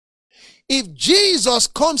If Jesus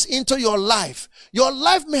comes into your life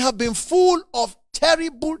may have been full of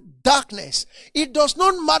terrible darkness. It does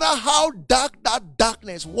not matter how dark that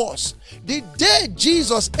darkness was. The day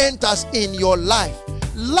Jesus enters in your life,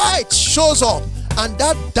 light shows up, and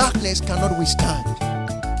that darkness cannot withstand.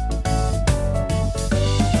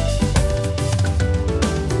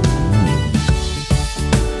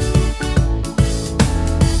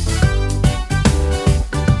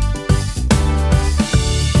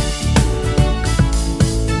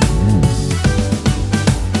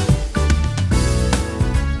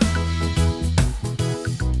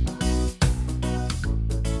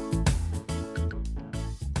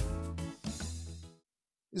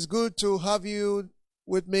 It's good to have you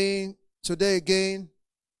with me today again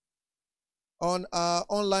on our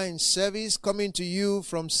online service coming to you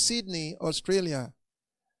from Sydney, Australia.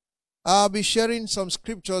 I'll be sharing some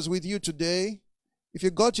scriptures with you today. If you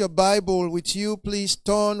got your Bible with you, please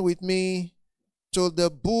turn with me to the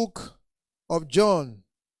book of John,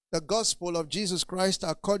 the Gospel of Jesus Christ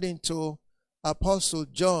according to Apostle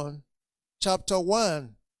John, chapter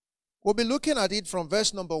 1. We'll be looking at it from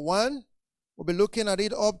verse number 1. We'll be looking at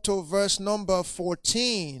it up to verse number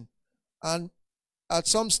 14 and at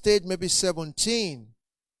some stage maybe 17.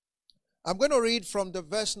 I'm going to read from the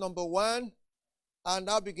verse number 1 and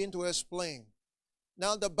I'll begin to explain.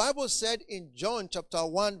 Now the Bible said in John chapter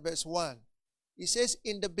 1 verse 1, it says,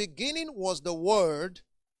 "In the beginning was the Word,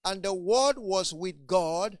 and the Word was with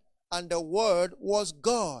God, and the Word was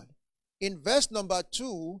God." In verse number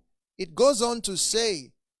 2, it goes on to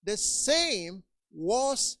say, "The same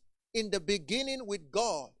was in the beginning with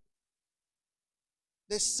God."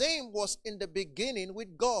 The same was in the beginning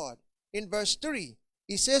with God. In verse 3,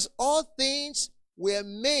 it says, "All things were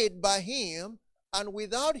made by him, and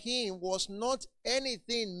without him was not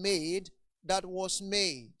anything made that was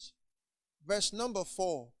made." Verse number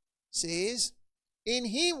 4 says, "In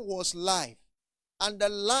him was life, and the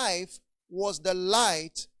life was the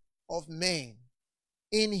light of men."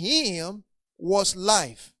 In him was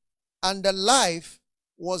life, and the life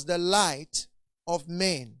was the light of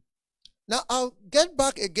men. Now I'll get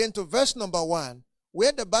back again to verse number 1,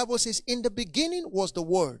 where the Bible says, "In the beginning was the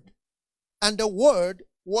Word, and the Word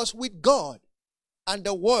was with God, and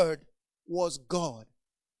the Word was God."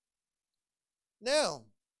 Now,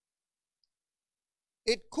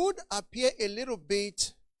 it could appear a little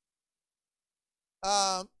bit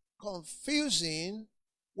confusing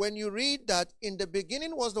when you read that in the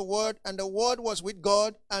beginning was the Word, and the Word was with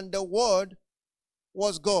God, and the Word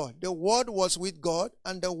was God. The Word was with God,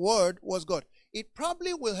 and the Word was God. It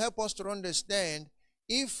probably will help us to understand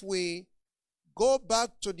if we go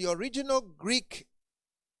back to the original Greek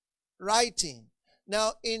writing.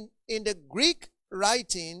 Now, in the Greek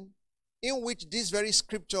writing in which this very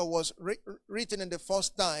scripture was written in the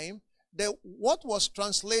first time, what was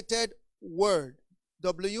translated word,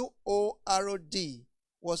 W-O-R-O-D,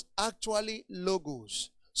 was actually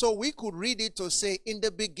logos. So we could read it to say, "In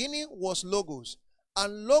the beginning was logos,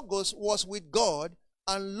 and logos was with God,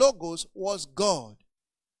 and logos was God."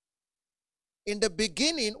 In the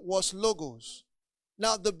beginning was logos.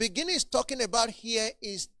 Now the beginning is talking about here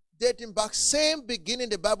is dating back, same beginning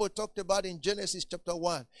the Bible talked about in Genesis chapter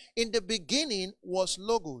 1. In the beginning was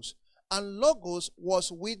logos, and logos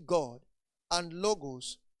was with God, and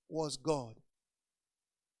logos was God.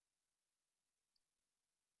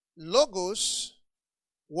 Logos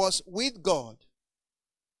was with God,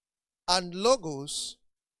 and logos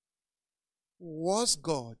was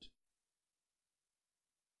God.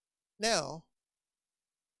 Now,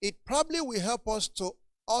 it probably will help us to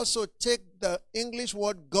also take the English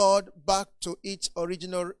word God back to its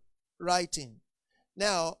original writing.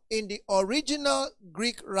 Now, in the original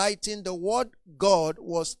Greek writing, the word God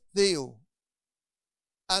was Theo.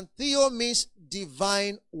 And Theo means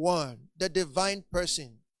divine one, the divine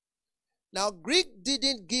person. Now, Greek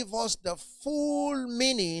didn't give us the full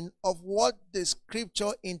meaning of what the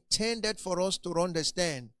scripture intended for us to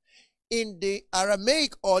understand. In the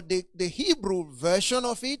Aramaic or the Hebrew version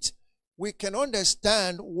of it, we can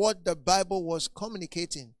understand what the Bible was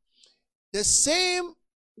communicating. The same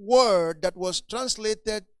word that was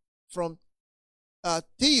translated from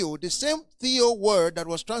Theo, the same Theo word that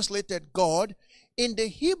was translated God, in the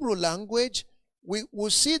Hebrew language, we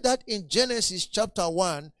will see that in Genesis chapter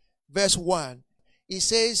 1, verse 1, it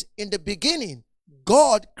says, "In the beginning,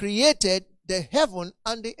 God created the heaven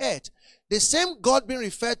and the earth." The same God being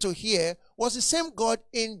referred to here was the same God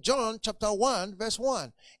in John chapter 1, verse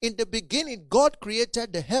 1. In the beginning, God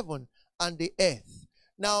created the heaven and the earth.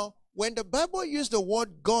 Now, when the Bible used the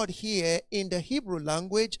word God here in the Hebrew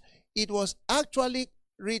language, it was actually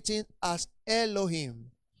written as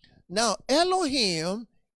Elohim. Now, Elohim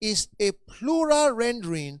is a plural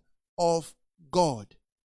rendering of God.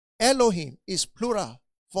 Elohim is plural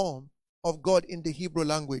form of God in the Hebrew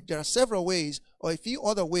language. There are several ways, or a few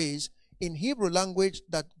other ways, in Hebrew language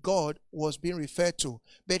that God was being referred to.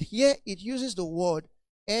 But here it uses the word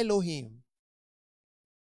Elohim.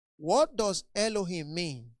 What does Elohim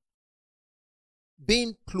mean?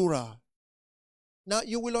 Being plural. Now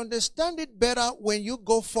you will understand it better when you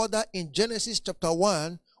go further in Genesis chapter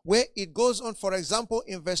 1, where it goes on, for example,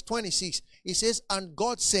 in verse 26. It says, and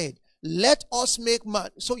God said, let us make man.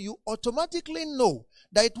 So you automatically know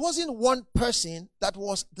that it wasn't one person that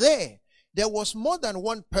was there. There was more than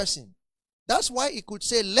one person. That's why he could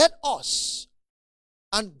say, let us.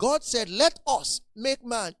 And God said, let us make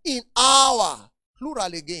man in our,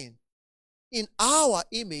 plural again, in our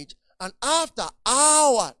image and after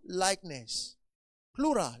our likeness.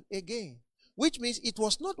 Plural again. Which means it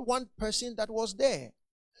was not one person that was there.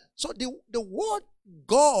 So the word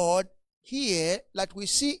God here, like we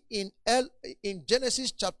see in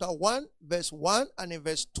Genesis chapter 1, verse 1 and in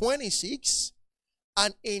verse 26,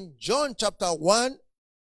 and in John chapter 1,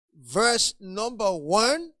 verse number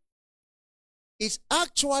 1, is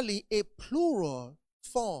actually a plural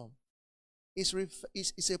form. It's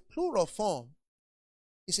a plural form.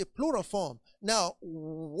 It's a plural form. Now,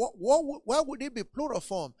 why would it be plural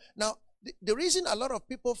form? Now, the reason a lot of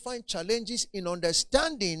people find challenges in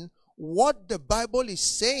understanding what the Bible is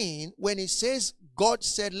saying when it says God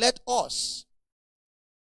said, let us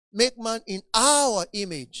make man in our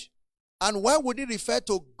image. And why would it refer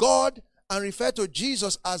to God and refer to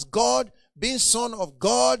Jesus as God, being Son of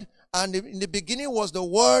God? And in the beginning was the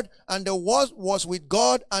Word, and the Word was with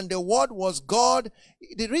God, and the Word was God.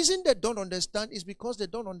 The reason they don't understand is because they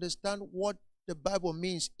don't understand what the Bible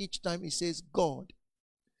means each time it says God.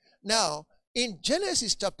 Now, in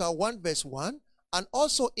Genesis chapter 1 verse 1, and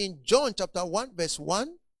also in John chapter 1 verse 1,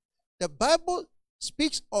 the Bible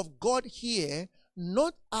speaks of God here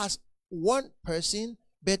not as one person,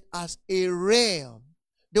 but as a realm.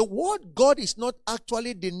 The word God is not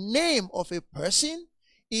actually the name of a person.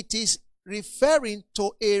 It is referring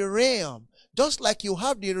to a realm. Just like you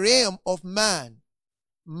have the realm of man.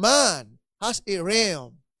 Man has a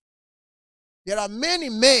realm. There are many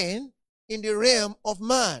men in the realm of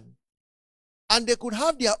man. And they could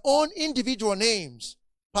have their own individual names.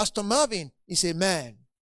 Pastor Marvin is a man.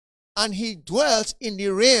 And he dwells in the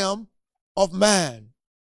realm of man.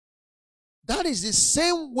 That is the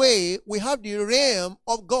same way we have the realm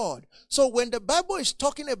of God. So when the Bible is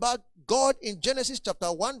talking about God in Genesis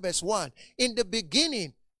chapter 1 verse 1, in the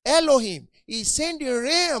beginning, Elohim, he's saying the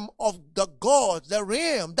realm of the gods, that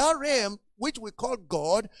realm which we call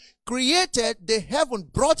God, created the heaven,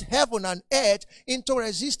 brought heaven and earth into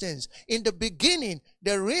existence. In the beginning,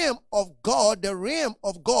 the realm of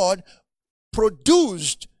God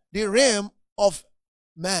produced the realm of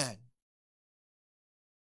man.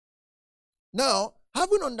 Now,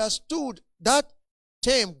 having understood that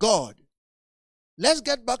term God, let's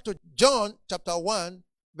get back to John chapter 1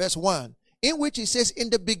 verse 1, in which it says, in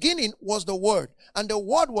the beginning was the Word, and the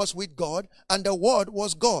Word was with God, and the Word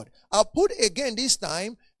was God. I'll put again this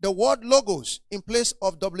time the word logos in place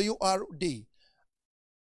of W-R-D.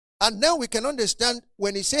 And now we can understand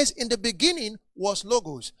when it says in the beginning was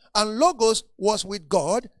logos, and logos was with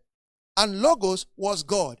God, and logos was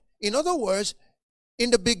God. In other words, in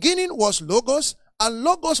the beginning was logos, and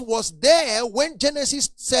logos was there when Genesis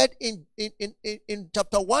said in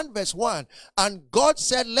chapter 1 verse 1, and God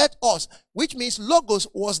said let us, which means logos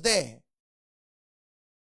was there.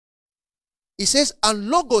 He says, and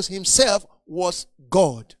logos himself was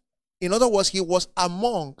God. In other words, he was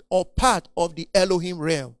among or part of the Elohim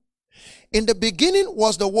realm. In the beginning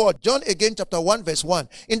was the Word. John again chapter 1 verse 1.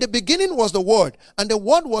 In the beginning was the Word, and the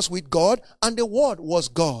Word was with God, and the Word was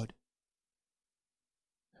God.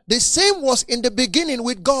 The same was in the beginning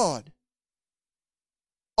with God.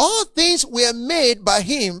 All things were made by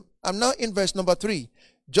him. I'm now in verse number 3.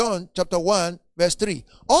 John chapter 1 verse 3.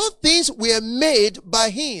 All things were made by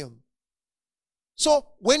him. So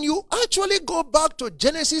when you actually go back to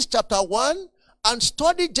Genesis chapter 1 and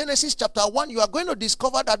study Genesis chapter 1, you are going to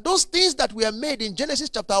discover that those things that were made in Genesis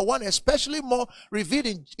chapter 1, especially more revealed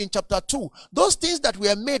in chapter 2, those things that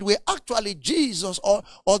were made were actually Jesus or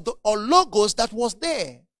logos that was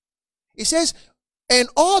there. It says, and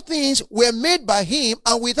all things were made by him,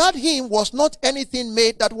 and without him was not anything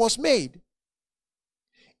made that was made.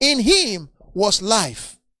 In him was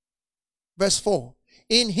life. Verse 4.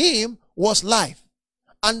 In him was life,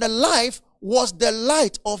 and the life was the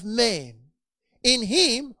light of men. In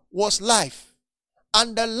him was life,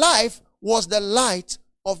 and the life was the light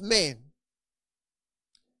of men.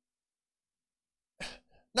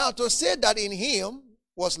 Now, to say that in him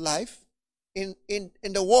was life, in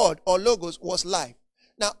the word or logos was life.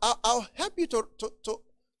 Now, I'll help you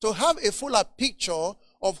to have a fuller picture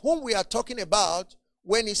of whom we are talking about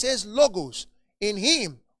when he says logos. In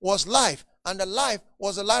him was life, and the life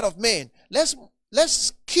was the light of men. Let's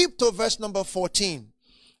skip to verse number 14.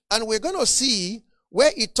 And we're going to see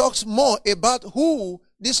where it talks more about who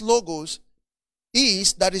this logos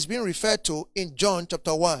is that is being referred to in John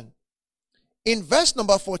chapter 1. In verse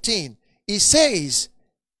number 14, it says,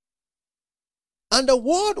 and the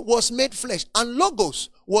word was made flesh, and logos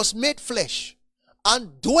was made flesh,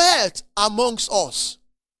 and dwelt amongst us.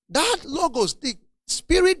 That logos, the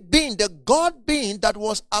spirit being, the God being that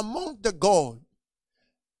was among the God,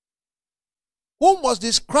 whom was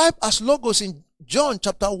described as logos in John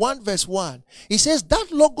chapter 1 verse 1. He says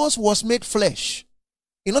that logos was made flesh.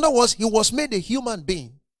 In other words, he was made a human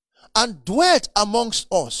being and dwelt amongst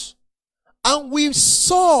us. And we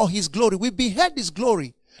saw his glory. We beheld his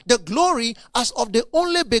glory. The glory as of the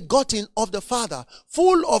only begotten of the Father,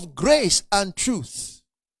 full of grace and truth.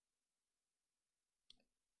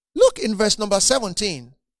 Look in verse number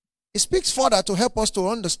 17. It speaks further to help us to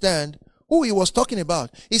understand who he was talking about.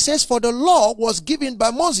 He says, for the law was given by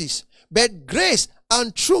Moses, but grace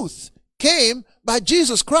and truth came by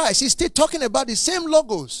Jesus Christ. He's still talking about the same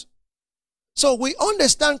logos. So we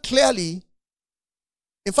understand clearly.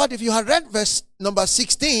 In fact, if you had read verse number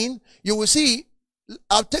 16, you will see,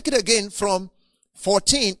 I'll take it again from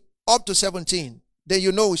 14 up to 17. Then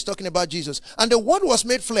you know he's talking about Jesus. And the word was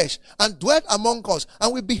made flesh and dwelt among us.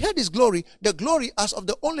 And we beheld his glory, the glory as of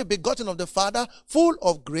the only begotten of the Father, full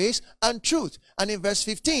of grace and truth. And in verse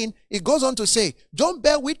 15, it goes on to say, John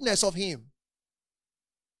bare witness of him.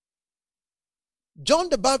 John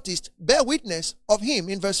the Baptist bare witness of him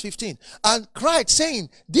in verse 15. And cried, saying,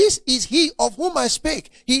 this is he of whom I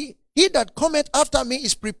spake. He that cometh after me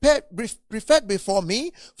is preferred before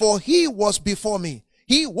me, for he was before me.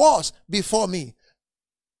 He was before me.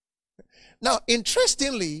 Now,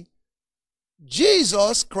 interestingly,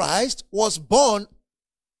 Jesus Christ was born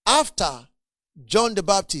after John the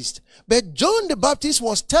Baptist. But John the Baptist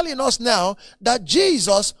was telling us now that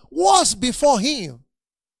Jesus was before him.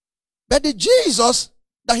 But the Jesus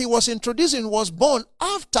that he was introducing was born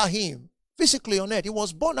after him. Physically on earth, he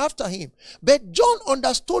was born after him. But John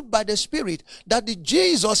understood by the Spirit that the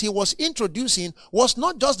Jesus he was introducing was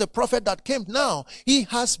not just the prophet that came now. He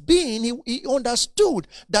understood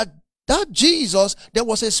that Jesus, there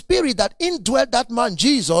was a spirit that indwelt that man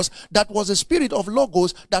Jesus, that was a spirit of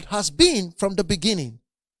logos that has been from the beginning.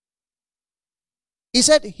 He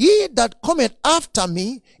said, he that cometh after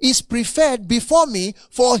me is preferred before me,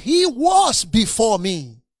 for he was before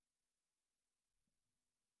me.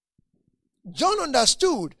 John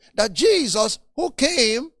understood that Jesus who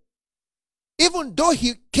came, even though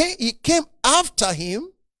he came after him,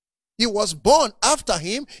 he was born after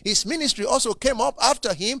him, his ministry also came up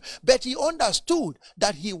after him, but he understood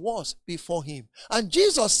that he was before him. And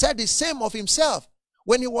Jesus said the same of himself.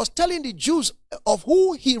 When he was telling the Jews of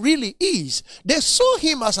who he really is, they saw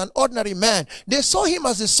him as an ordinary man. They saw him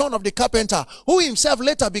as the son of the carpenter, who himself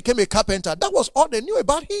later became a carpenter. That was all they knew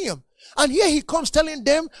about him. And here he comes telling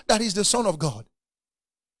them that he's the Son of God.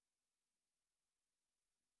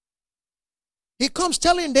 He comes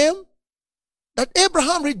telling them that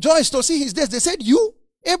Abraham rejoiced to see his days. They said, you,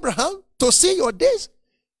 Abraham, to see your days?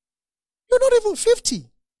 You're not even 50.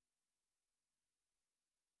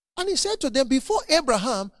 And he said to them, before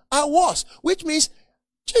Abraham, I was. Which means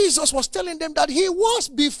Jesus was telling them that he was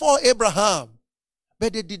before Abraham.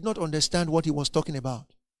 But they did not understand what he was talking about.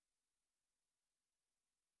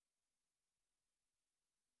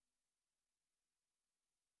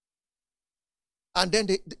 And then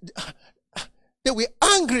they were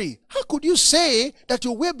angry. How could you say that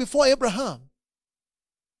you were before Abraham?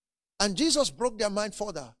 And Jesus broke their mind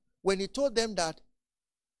further when he told them that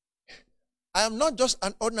I am not just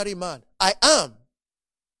an ordinary man. I am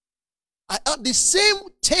the same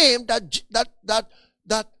term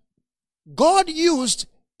that God used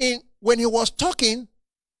when he was talking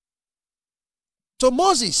to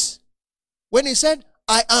Moses. When he said,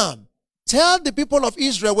 I am. Tell the people of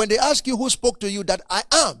Israel when they ask you who spoke to you that I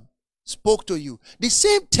am spoke to you. The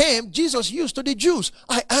same term Jesus used to the Jews.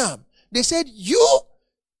 I am. They said,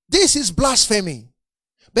 this is blasphemy.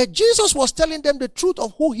 But Jesus was telling them the truth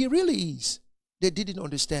of who he really is. They didn't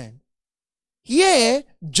understand. Here,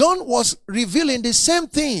 John was revealing the same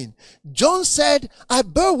thing. John said, I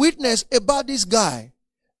bear witness about this guy,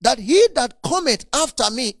 that he that cometh after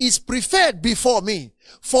me is preferred before me,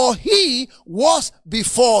 for he was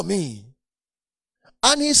before me.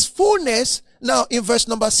 And his fullness Now, in verse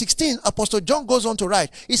number 16, Apostle John goes on to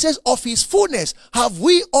write, he says, of his fullness have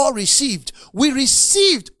we all received. We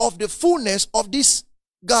received of the fullness of this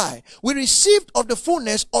guy. We received of the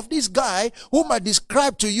fullness of this guy whom I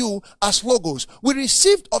described to you as Logos. We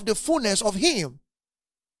received of the fullness of him.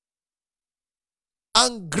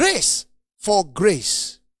 And grace for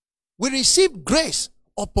grace. We received grace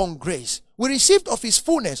upon grace. We received of his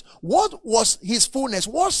fullness. What was his fullness?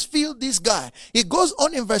 What filled this guy? He goes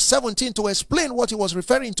on in verse 17 to explain what he was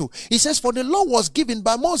referring to. He says, for the law was given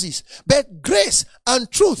by Moses, but grace and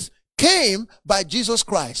truth came by Jesus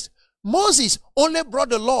Christ. Moses only brought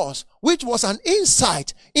the laws, which was an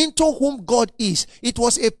insight into whom God is. It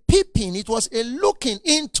was a peeping, it was a looking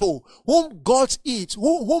into whom God is,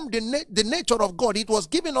 whom the nature of God. It was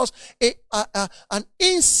giving us an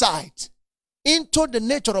insight into the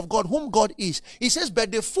nature of God, whom God is. He says,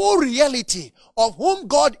 but the full reality of whom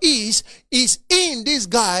God is in this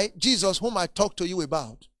guy, Jesus, whom I talked to you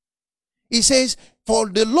about. He says, for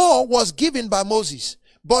the law was given by Moses,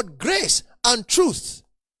 but grace and truth,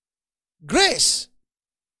 grace,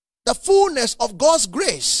 the fullness of God's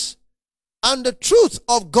grace and the truth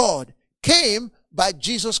of God came by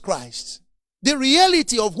Jesus Christ. The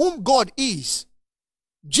reality of whom God is.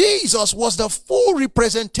 Jesus was the full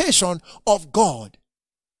representation of God.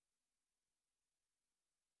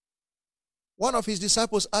 One of his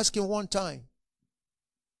disciples asked him one time,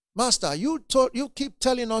 Master, you keep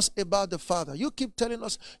telling us about the Father. You keep telling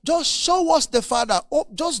us, just show us the Father. Oh,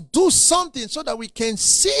 just do something so that we can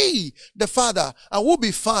see the Father and we'll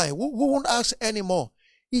be fine. We won't ask anymore.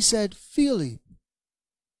 He said, Philip,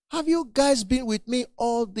 have you guys been with me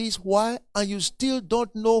all this while and you still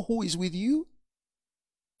don't know who is with you?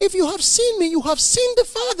 If you have seen me, you have seen the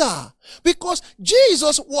Father. Because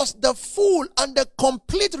Jesus was the full and the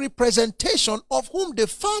complete representation of whom the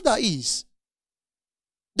Father is.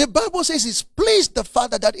 The Bible says it's pleased the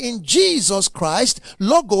Father that in Jesus Christ,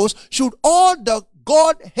 Logos, should all the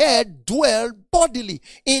Godhead dwell bodily.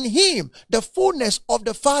 In him, the fullness of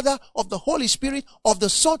the Father, of the Holy Spirit, of the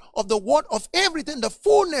Son, of the Word, of everything, the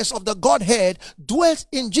fullness of the Godhead dwells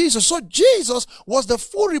in Jesus. So Jesus was the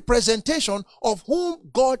full representation of whom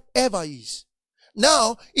God ever is.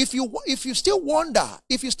 Now, if you still wonder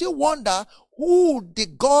who the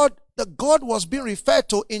God was being referred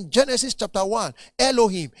to in Genesis chapter 1,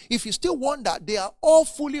 Elohim, if you still wonder, they are all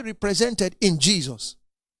fully represented in Jesus.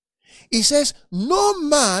 He says, no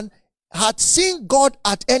man had seen God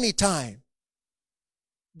at any time.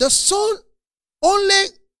 The Son,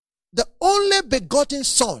 the only begotten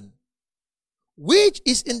Son, which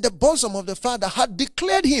is in the bosom of the Father, had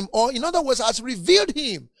declared him, or in other words, has revealed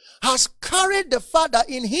him, has carried the Father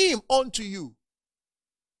in him unto you.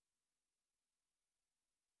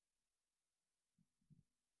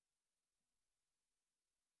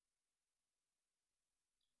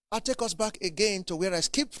 I'll take us back again to where I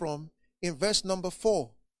skipped from in verse number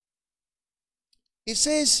 4. It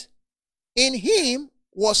says, in him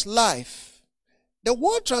was life. The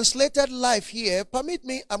word translated life here, permit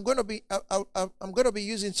me, I'm going to be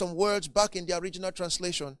using some words back in the original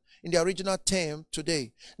translation, in the original term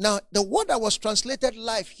today. Now, the word that was translated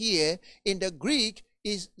life here in the Greek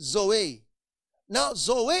is zoe. Now,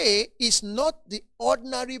 zoe is not the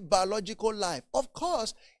ordinary biological life. Of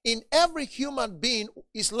course, in every human being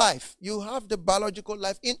is life. You have the biological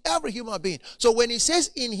life in every human being. So when it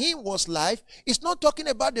says in him was life, it's not talking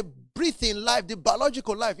about the breathing life, the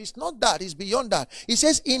biological life. It's not that. It's beyond that. It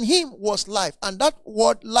says in him was life. And that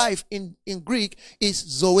word life in Greek is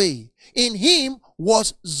zoe. In him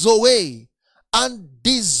was zoe. And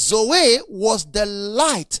this zoe was the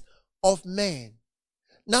light of man.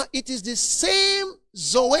 Now, it is the same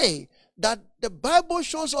Zoe that the Bible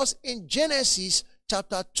shows us in Genesis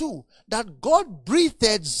chapter 2, that God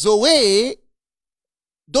breathed Zoe,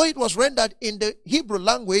 though it was rendered in the Hebrew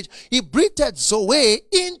language, he breathed Zoe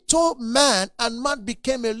into man, and man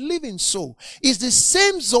became a living soul. It's the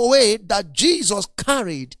same Zoe that Jesus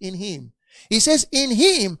carried in him. He says, in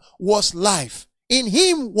him was life. In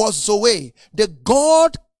him was Zoe, the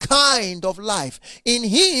God kind of life. In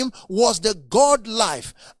him was the God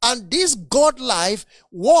life, and this God life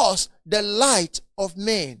was the light of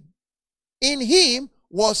men. In him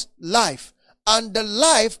was life, and the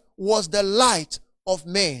life was the light of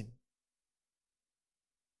men.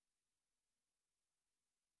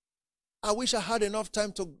 I wish I had enough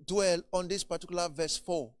time to dwell on this particular verse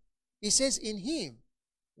 4. It says in him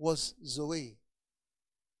was Zoe,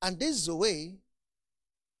 and this Zoe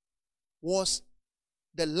was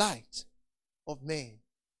the light of man.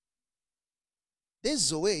 This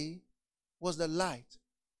Zoe was the light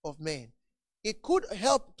of man. It could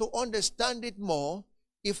help to understand it more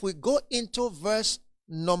if we go into verse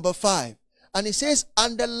number 5, and it says,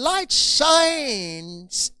 and the light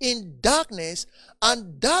shines in darkness,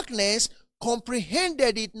 and darkness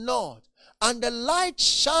comprehended it not. And the light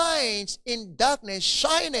shines in darkness,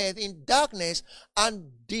 shineth in darkness,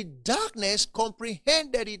 and the darkness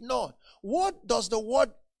comprehended it not. What does the word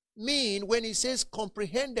mean when it says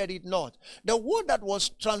comprehended it not? The word that was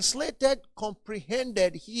translated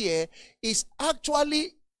comprehended here is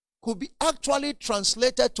could be actually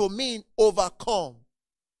translated to mean overcome.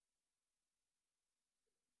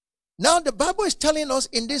 Now the Bible is telling us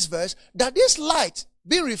in this verse that this light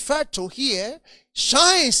being referred to here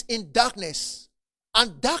shines in darkness,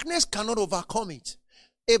 and darkness cannot overcome it.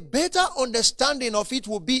 A better understanding of it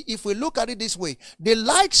will be if we look at it this way: the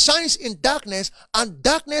light shines in darkness, and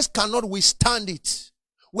darkness cannot withstand it.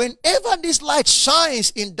 Whenever this light shines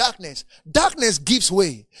in darkness, darkness gives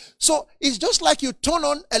way. So it's just like you turn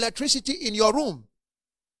on electricity in your room,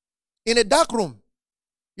 in a dark room.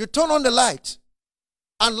 You turn on the light,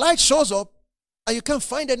 and light shows up, and you can't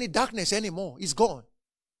find any darkness anymore. It's gone.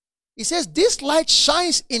 It says this light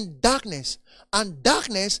shines in darkness, and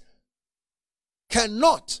darkness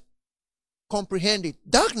cannot comprehend it.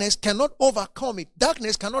 Darkness cannot overcome it.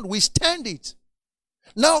 Darkness cannot withstand it.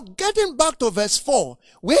 Now, getting back to verse 4,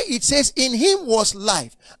 where it says, in him was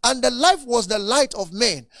life, and the life was the light of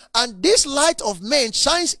men. And this light of men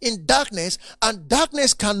shines in darkness, and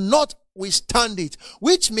darkness cannot withstand it.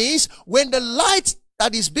 Which means, when the light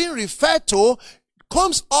that is being referred to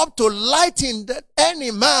comes up to lighten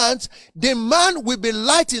any man, the man will be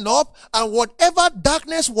lighting up, and whatever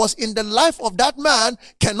darkness was in the life of that man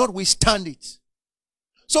cannot withstand it.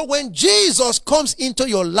 So when Jesus comes into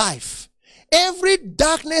your life, every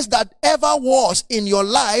darkness that ever was in your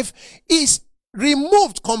life is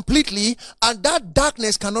removed completely, and that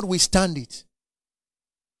darkness cannot withstand it.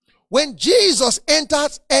 When Jesus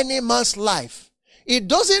enters any man's life, it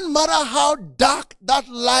doesn't matter how dark that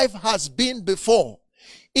life has been before.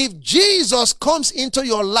 If Jesus comes into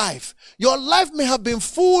your life may have been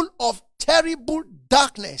full of terrible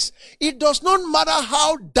darkness. It does not matter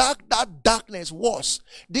how dark that darkness was.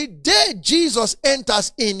 The day Jesus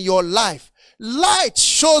enters in your life, light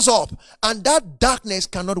shows up, and that darkness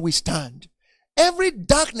cannot withstand. Every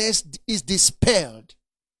darkness is dispelled.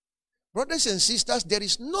 Brothers and sisters, there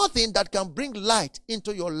is nothing that can bring light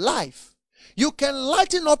into your life. You can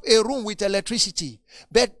lighten up a room with electricity,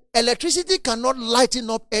 but electricity cannot lighten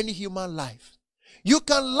up any human life. You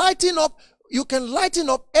can lighten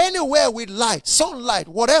up anywhere with light, sunlight,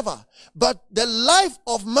 whatever. But the life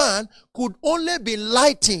of man could only be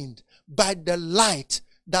lightened by the light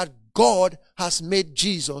that God has made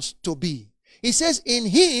Jesus to be. He says, in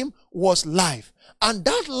him was life, and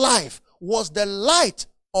that life was the light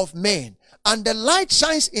of men. And the light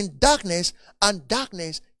shines in darkness, and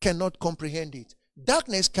darkness cannot comprehend it.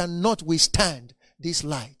 Darkness cannot withstand this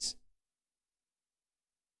light.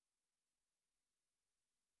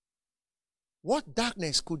 What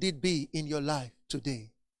darkness could it be in your life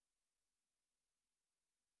today?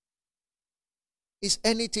 Is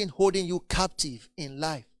anything holding you captive in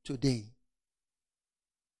life today?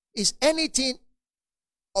 Is anything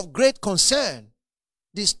of great concern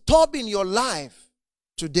disturbing your life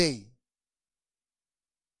today?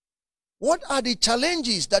 What are the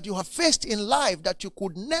challenges that you have faced in life that you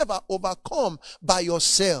could never overcome by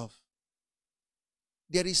yourself?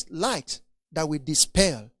 There is light that will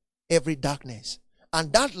dispel every darkness.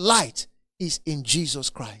 And that light is in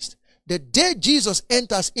Jesus Christ. The day Jesus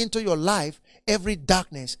enters into your life, every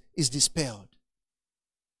darkness is dispelled.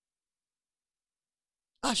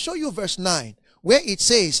 I'll show you verse 9, where it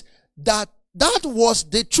says that was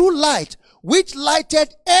the true light, which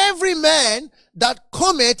lighted every man that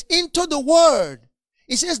cometh into the world.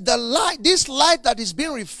 It says this light that is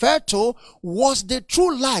being referred to was the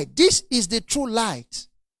true light. This is the true light.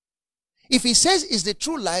 If he says it's the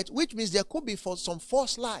true light, which means there could be some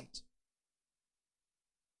false light.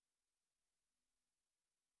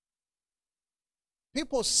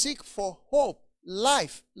 People seek for hope,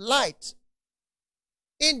 life, light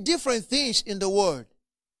in different things in the world.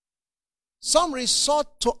 Some resort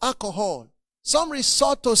to alcohol. Some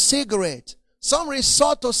resort to cigarette. Some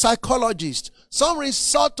resort to psychologist. Some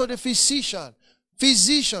resort to the physician,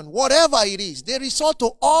 whatever it is. They resort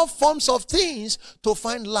to all forms of things to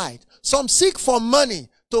find light. Some seek for money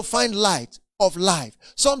to find light of life.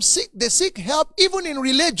 They seek help even in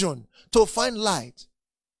religion to find light.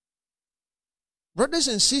 Brothers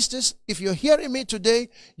and sisters, if you're hearing me today,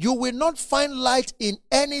 you will not find light in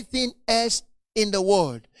anything else in the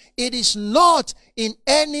world. It is not in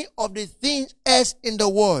any of the things else in the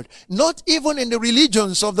world. Not even in the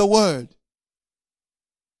religions of the world.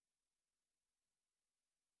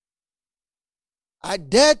 I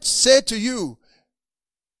dare say to you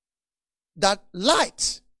that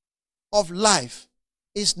light of life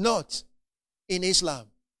is not in Islam.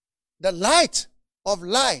 The light of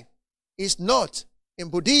life is not in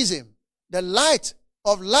Buddhism. The light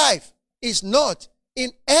of life is not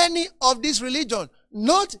in any of these religions,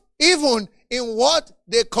 not even in what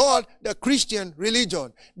they call the Christian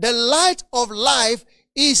religion. The light of life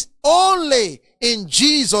is only in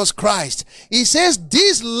Jesus Christ. He says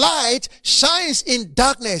this light shines in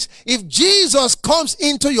darkness. If Jesus comes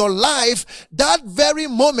into your life, that very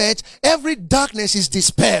moment, every darkness is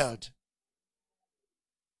dispelled.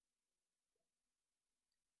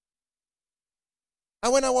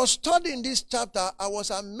 And when I was studying this chapter, I was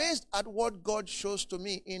amazed at what God shows to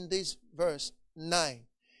me in this verse 9.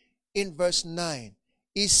 In verse 9,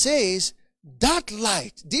 He says, that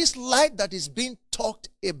light, this light that is being talked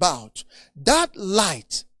about, that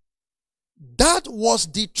light, that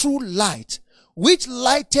was the true light, which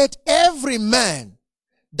lighted every man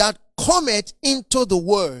that cometh into the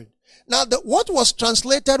world. Now, what was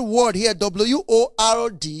translated word here,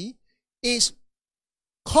 W-O-R-D, is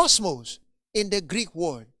cosmos in the Greek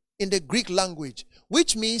word, in the Greek language,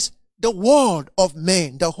 which means the world of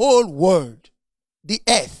men, the whole world, the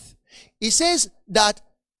earth. He says that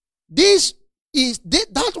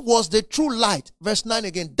that was the true light. Verse 9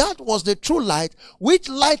 again. That was the true light which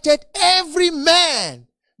lighted every man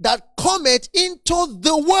that cometh into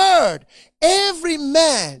the world. Every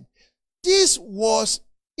man. This was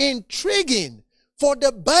intriguing for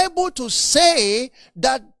the Bible to say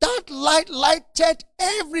that that light lighted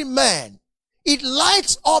every man. It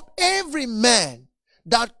lights up every man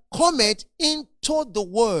that cometh into the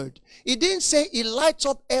world. He didn't say it lights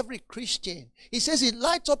up every Christian. He says it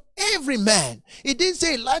lights up every man. He didn't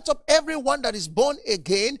say it lights up everyone that is born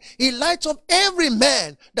again. He lights up every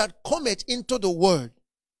man that cometh into the world.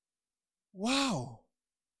 Wow.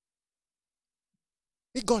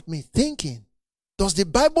 It got me thinking. Does the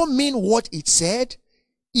Bible mean what it said?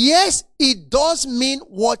 Yes, it does mean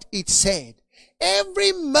what it said.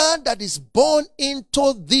 Every man that is born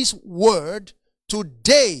into this world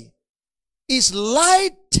today is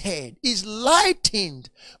lightened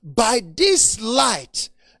by this light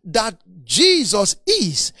that Jesus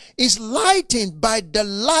is lightened by the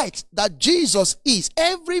light that Jesus is.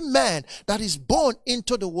 Every man that is born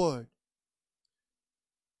into the world.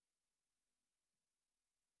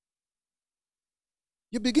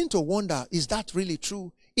 You begin to wonder, is that really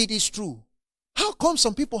true? It is true. How come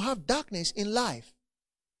some people have darkness in life?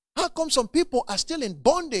 How come some people are still in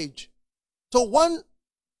bondage to one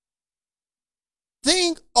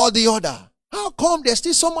thing or the other? How come there's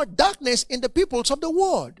still so much darkness in the peoples of the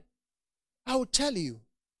world? I will tell you.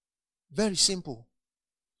 Very simple.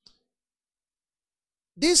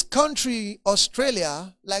 This country,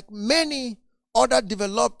 Australia, like many other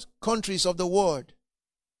developed countries of the world,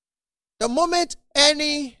 the moment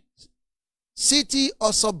any city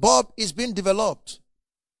or suburb is being developed,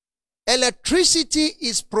 electricity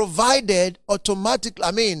is provided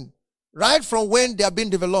automatically, right from when they are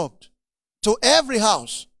being developed, to every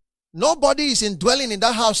house. Nobody is dwelling in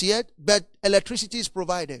that house yet, but electricity is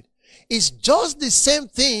provided. It's just the same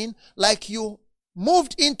thing like you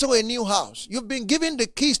moved into a new house. You've been given the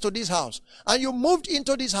keys to this house, and you moved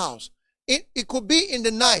into this house. It could be in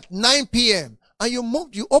the night, 9 p.m., and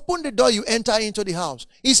you open the door, you enter into the house.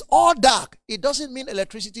 It's all dark. It doesn't mean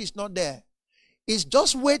electricity is not there. It's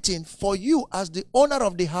just waiting for you as the owner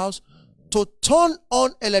of the house to turn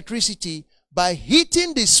on electricity by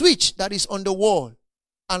hitting the switch that is on the wall,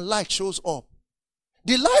 and light shows up.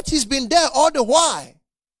 The light has been there all the while.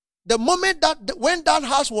 The moment when that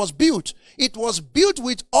house was built, it was built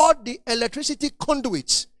with all the electricity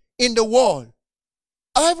conduits in the wall.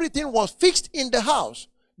 Everything was fixed in the house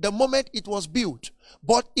the moment it was built.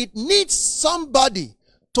 But it needs somebody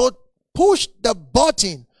to push the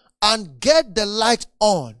button and get the light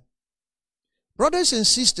on. Brothers and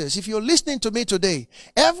sisters, if you're listening to me today,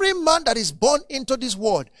 every man that is born into this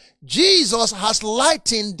world, Jesus has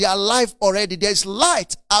lightened their life already. There's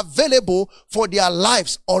light available for their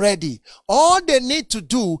lives already. All they need to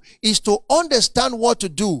do is to understand what to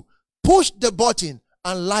do. Push the button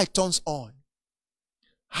and light turns on.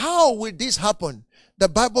 How will this happen? The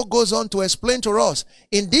Bible goes on to explain to us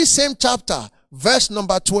in this same chapter, verse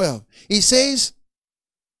number 12. It says,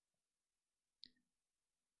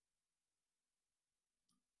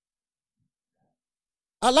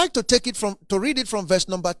 I like to read it from verse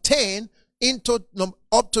number 10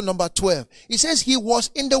 up to number 12. It says, He was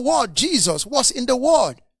in the world. Jesus was in the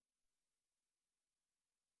world.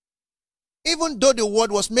 Even though the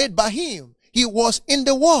world was made by Him, He was in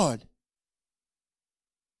the world.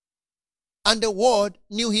 and the world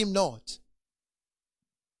knew him not.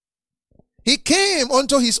 He came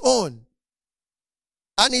unto his own,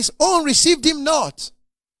 and his own received him not.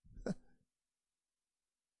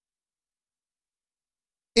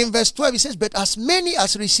 In verse 12 it says, but as many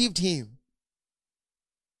as received him,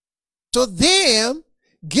 to them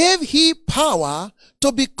gave he power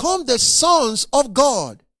to become the sons of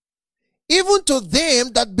God, even to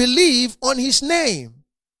them that believe on his name.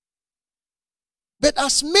 But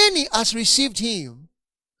as many as received him,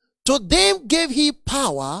 to them gave he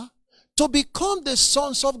power to become the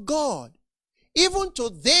sons of God, even to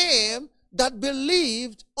them that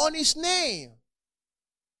believed on his name.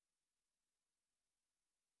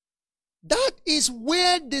 That is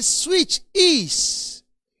where the switch is.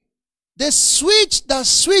 The switch that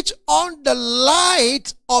switch on the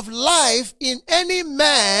light of life in any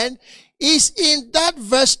man is in that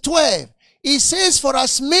verse 12. It says, for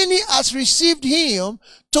as many as received him,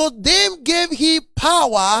 to them gave he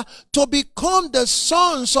power to become the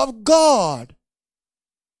sons of God,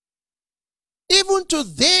 even to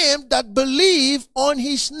them that believe on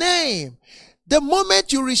his name. The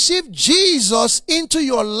moment you receive Jesus into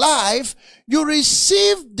your life, you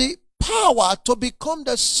receive the power to become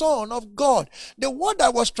the Son of God. The word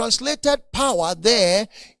that was translated power there,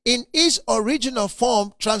 in its original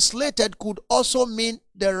form, translated, could also mean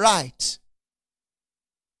the right.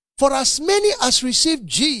 For as many as received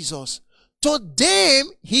Jesus, to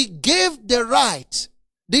them he gave the right,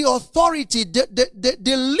 the authority,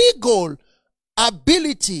 the legal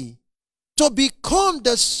ability to become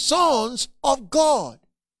the sons of God,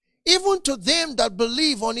 even to them that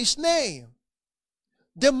believe on his name.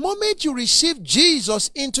 The moment you receive Jesus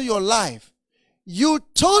into your life, you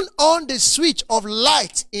turn on the switch of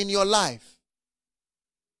light in your life,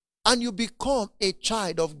 and you become a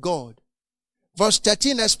child of God. Verse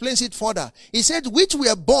 13 explains it further. He said, which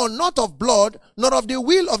were born not of blood, nor of the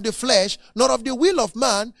will of the flesh, nor of the will of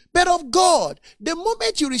man, but of God. The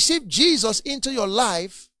moment you receive Jesus into your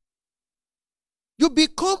life, you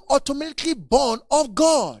become automatically born of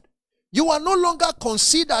God. You are no longer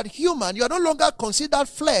considered human. You are no longer considered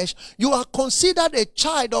flesh. You are considered a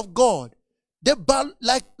child of God.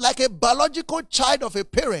 Like a biological child of a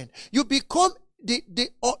parent. You become the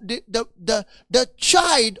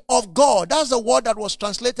child of God. That's the word that was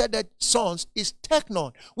translated as sons, is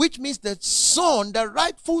teknon, which means the son, the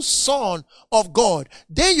rightful son of God.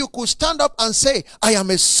 Then you could stand up and say, I am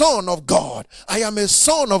a son of God. I am a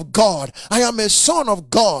son of God. I am a son of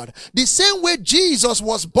God. The same way Jesus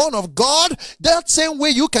was born of God, that same way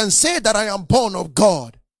you can say that I am born of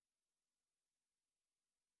God.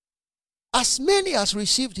 As many as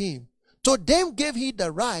received him, to them gave he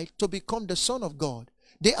the right to become the Son of God.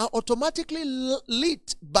 They are automatically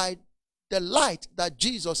lit by the light that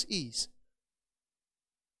Jesus is.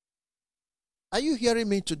 Are you hearing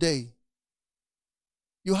me today?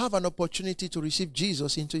 You have an opportunity to receive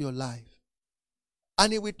Jesus into your life,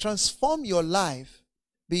 and it will transform your life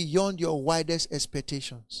beyond your widest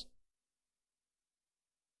expectations.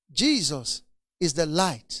 Jesus is the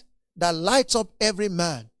light that lights up every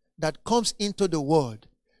man that comes into the world.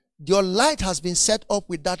 Your light has been set up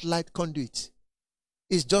with that light conduit.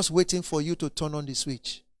 It's just waiting for you to turn on the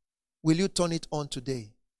switch. Will you turn it on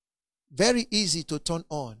today? Very easy to turn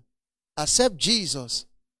on. Accept Jesus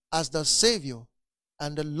as the Savior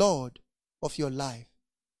and the Lord of your life.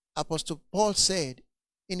 Apostle Paul said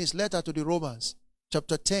in his letter to the Romans,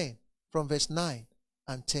 chapter 10, from verse 9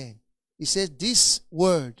 and 10. He says, this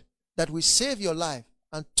word that will save your life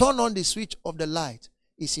and turn on the switch of the light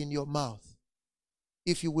is in your mouth.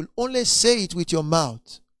 If you will only say it with your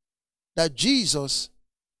mouth, that Jesus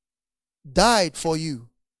died for you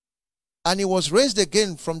and he was raised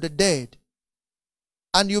again from the dead,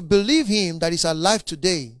 and you believe him that is alive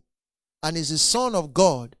today and is the Son of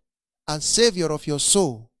God and Savior of your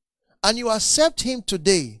soul, and you accept him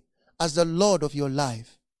today as the Lord of your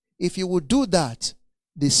life, if you will do that,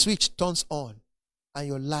 the switch turns on and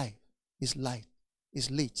your life is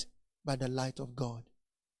lit by the light of God.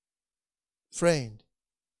 Friend,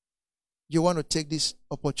 you want to take this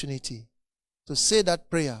opportunity to say that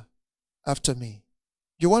prayer after me.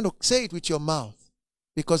 You want to say it with your mouth,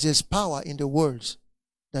 because there's power in the words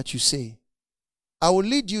that you say. I will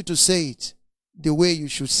lead you to say it the way you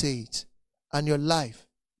should say it, and your life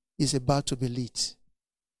is about to be lit.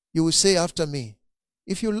 You will say after me.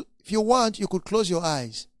 If you want, you could close your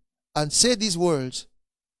eyes and say these words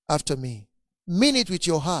after me. Mean it with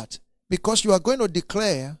your heart, because you are going to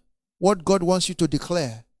declare what God wants you to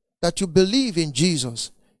declare. That you believe in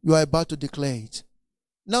Jesus, you are about to declare it.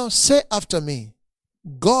 Now say after me,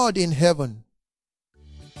 God in heaven,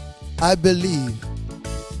 I believe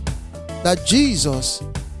that Jesus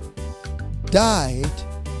died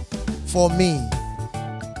for me.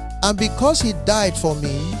 And because he died for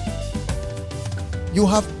me, you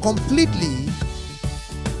have completely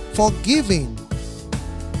forgiven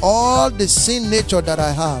all the sin nature that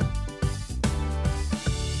I have.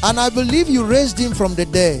 And I believe you raised him from the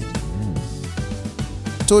dead.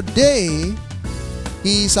 Today,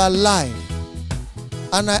 he is alive.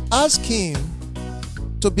 And I ask him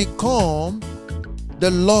to become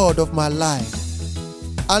the Lord of my life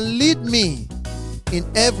and lead me in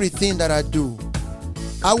everything that I do.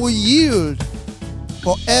 I will yield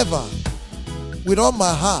forever with all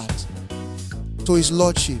my heart to his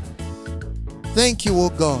Lordship. Thank you, O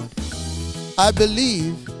God. I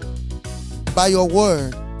believe by your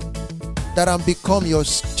word that I'm become your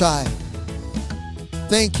child.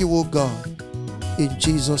 Thank you, O God. In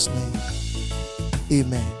Jesus' name.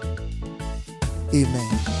 Amen.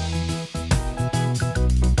 Amen.